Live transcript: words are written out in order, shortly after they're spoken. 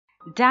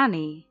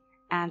Danny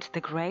and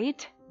the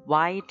Great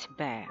White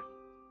Bear.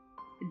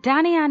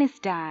 Danny and his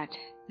dad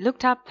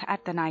looked up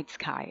at the night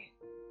sky.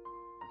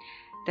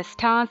 The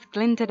stars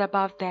glinted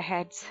above their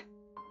heads,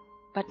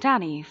 but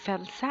Danny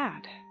felt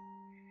sad.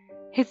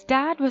 His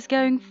dad was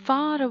going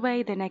far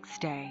away the next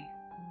day.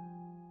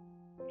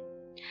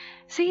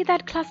 "See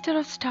that cluster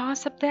of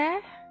stars up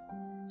there?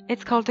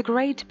 It's called the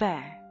Great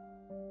Bear,"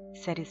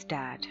 said his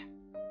dad.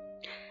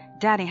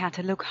 Danny had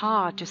to look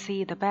hard to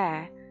see the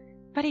bear,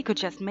 but he could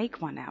just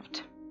make one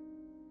out.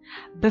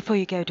 "Before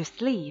you go to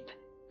sleep,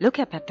 look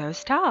up at those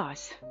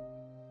stars.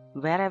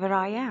 Wherever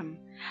I am,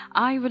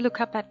 I will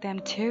look up at them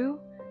too,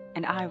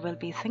 and I will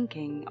be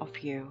thinking of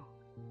you."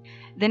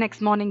 The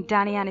next morning,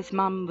 Danny and his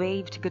mum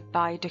waved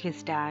goodbye to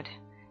his dad.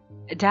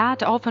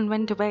 Dad often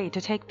went away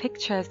to take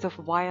pictures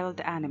of wild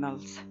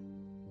animals.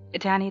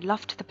 Danny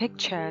loved the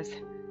pictures,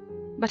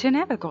 but he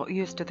never got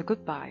used to the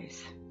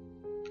goodbyes.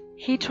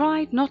 He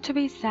tried not to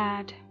be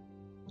sad.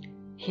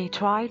 He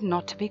tried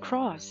not to be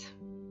cross.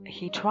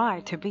 He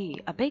tried to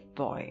be a big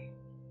boy.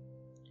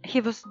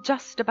 He was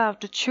just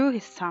about to chew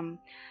his thumb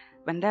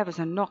when there was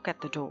a knock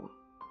at the door.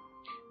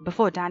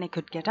 Before Danny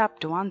could get up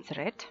to answer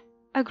it,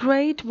 a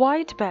great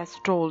white bear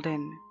strolled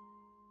in.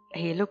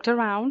 He looked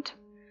around,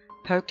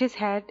 poked his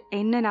head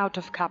in and out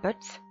of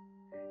cupboards,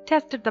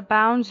 tested the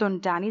bounds on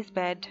Danny's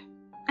bed,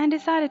 and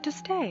decided to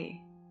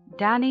stay.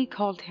 Danny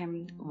called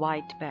him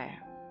White Bear.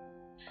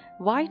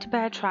 White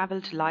Bear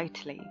traveled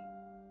lightly.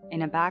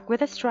 In a bag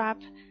with a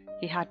strap,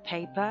 he had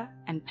paper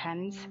and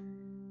pens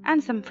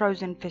and some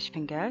frozen fish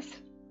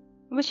fingers,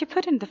 which he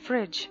put in the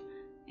fridge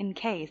in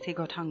case he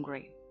got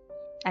hungry.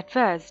 At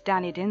first,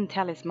 Danny didn't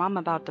tell his mum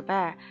about the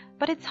bear,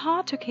 but it's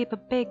hard to keep a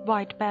big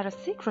white bear a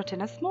secret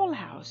in a small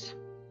house.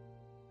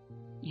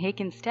 "He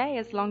can stay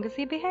as long as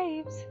he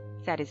behaves,"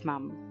 said his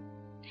mum.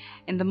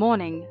 In the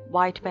morning,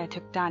 White Bear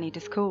took Danny to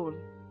school.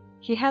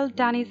 He held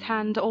Danny's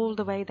hand all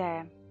the way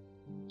there.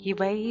 He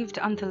waved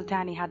until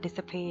Danny had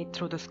disappeared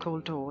through the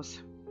school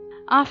doors.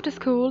 After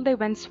school, they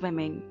went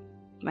swimming.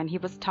 When he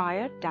was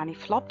tired, Danny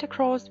flopped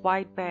across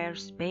White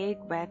Bear's big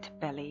wet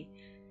belly.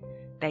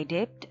 They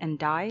dipped and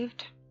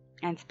dived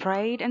and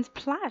sprayed and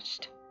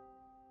splashed.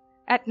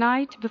 At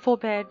night, before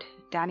bed,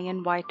 Danny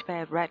and White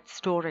Bear read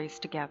stories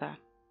together.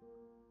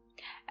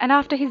 And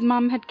after his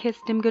mum had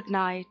kissed him good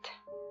night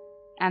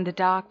and the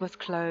dark was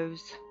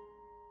close,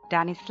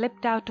 Danny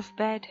slipped out of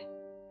bed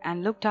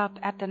and looked up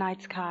at the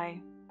night sky.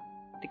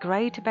 The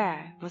Great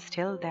Bear was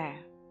still there.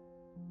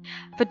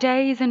 For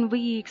days and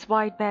weeks,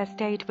 White Bear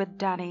stayed with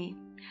Danny.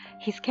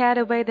 He scared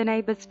away the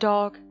neighbor's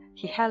dog.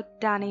 He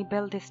helped Danny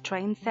build his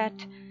train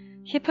set.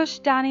 He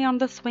pushed Danny on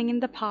the swing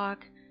in the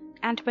park,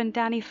 and when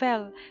Danny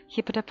fell,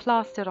 he put a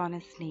plaster on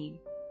his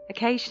knee.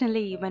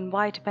 Occasionally, when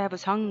White Bear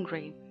was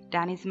hungry,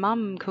 Danny's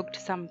mum cooked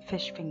some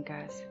fish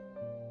fingers.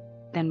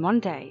 Then one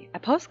day, a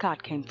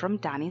postcard came from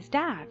Danny's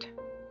dad.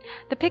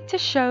 The picture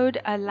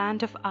showed a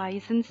land of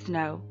ice and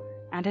snow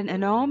and an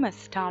enormous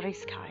starry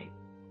sky.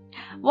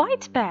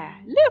 "White Bear,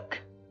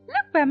 look!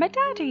 Look where my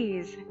daddy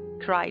is!"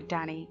 cried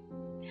Danny.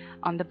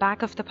 On the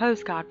back of the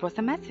postcard was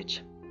a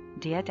message.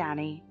 "Dear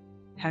Danny,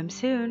 home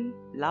soon.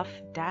 Love,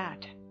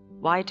 Dad."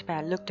 White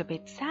Bear looked a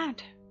bit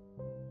sad.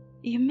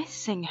 "You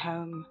missing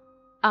home?"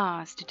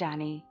 asked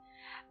Danny.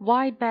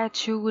 White Bear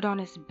chewed on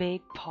his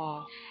big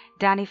paw.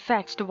 Danny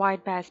fetched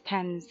White Bear's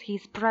pens. He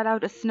spread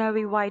out a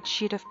snowy white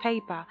sheet of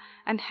paper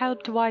and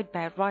helped White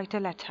Bear write a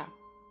letter.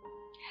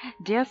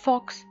 "Dear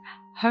Fox,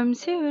 home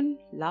soon.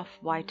 Love,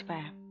 White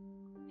Bear."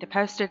 They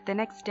posted the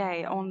next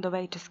day on the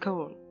way to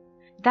school.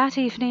 That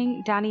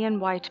evening, Danny and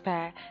White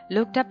Bear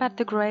looked up at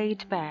the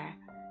Great Bear,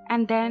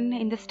 and then,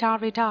 in the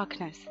starry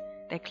darkness,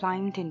 they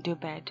climbed into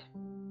bed.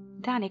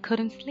 Danny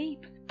couldn't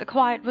sleep. The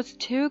quiet was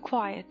too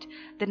quiet.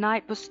 The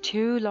night was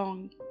too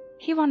long.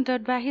 He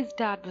wondered where his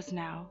dad was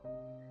now.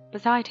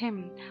 Beside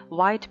him,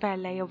 White Bear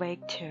lay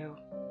awake too.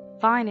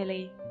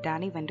 Finally,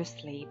 Danny went to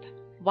sleep.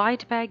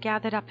 White Bear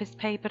gathered up his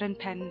paper and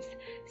pens,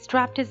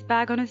 strapped his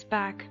bag on his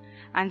back,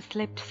 and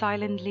slipped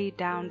silently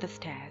down the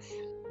stairs.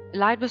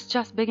 Light was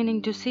just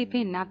beginning to seep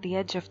in at the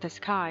edge of the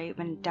sky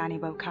when Danny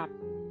woke up.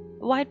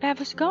 White Bear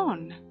was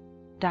gone.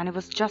 Danny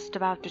was just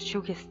about to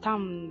chew his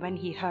thumb when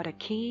he heard a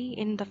key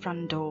in the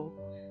front door.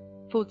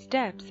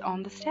 Footsteps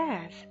on the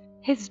stairs.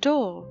 His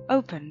door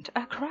opened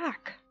a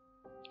crack.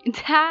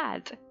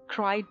 "Dad!"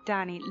 cried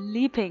Danny,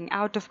 leaping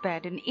out of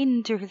bed and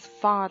into his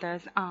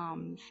father's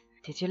arms.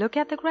 "Did you look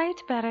at the Great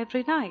Bear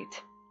every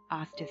night?"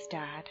 asked his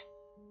dad.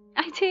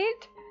 "I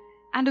did.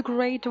 And a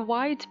great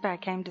white bear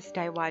came to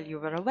stay while you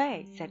were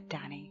away," said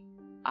Danny.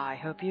 "I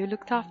hope you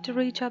looked after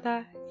each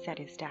other," said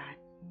his dad.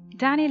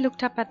 Danny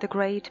looked up at the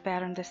Great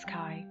Bear in the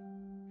sky.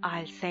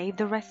 "I'll save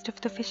the rest of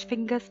the fish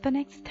fingers for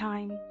next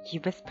time," he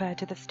whispered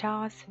to the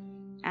stars,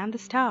 and the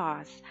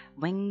stars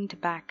winked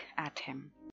back at him.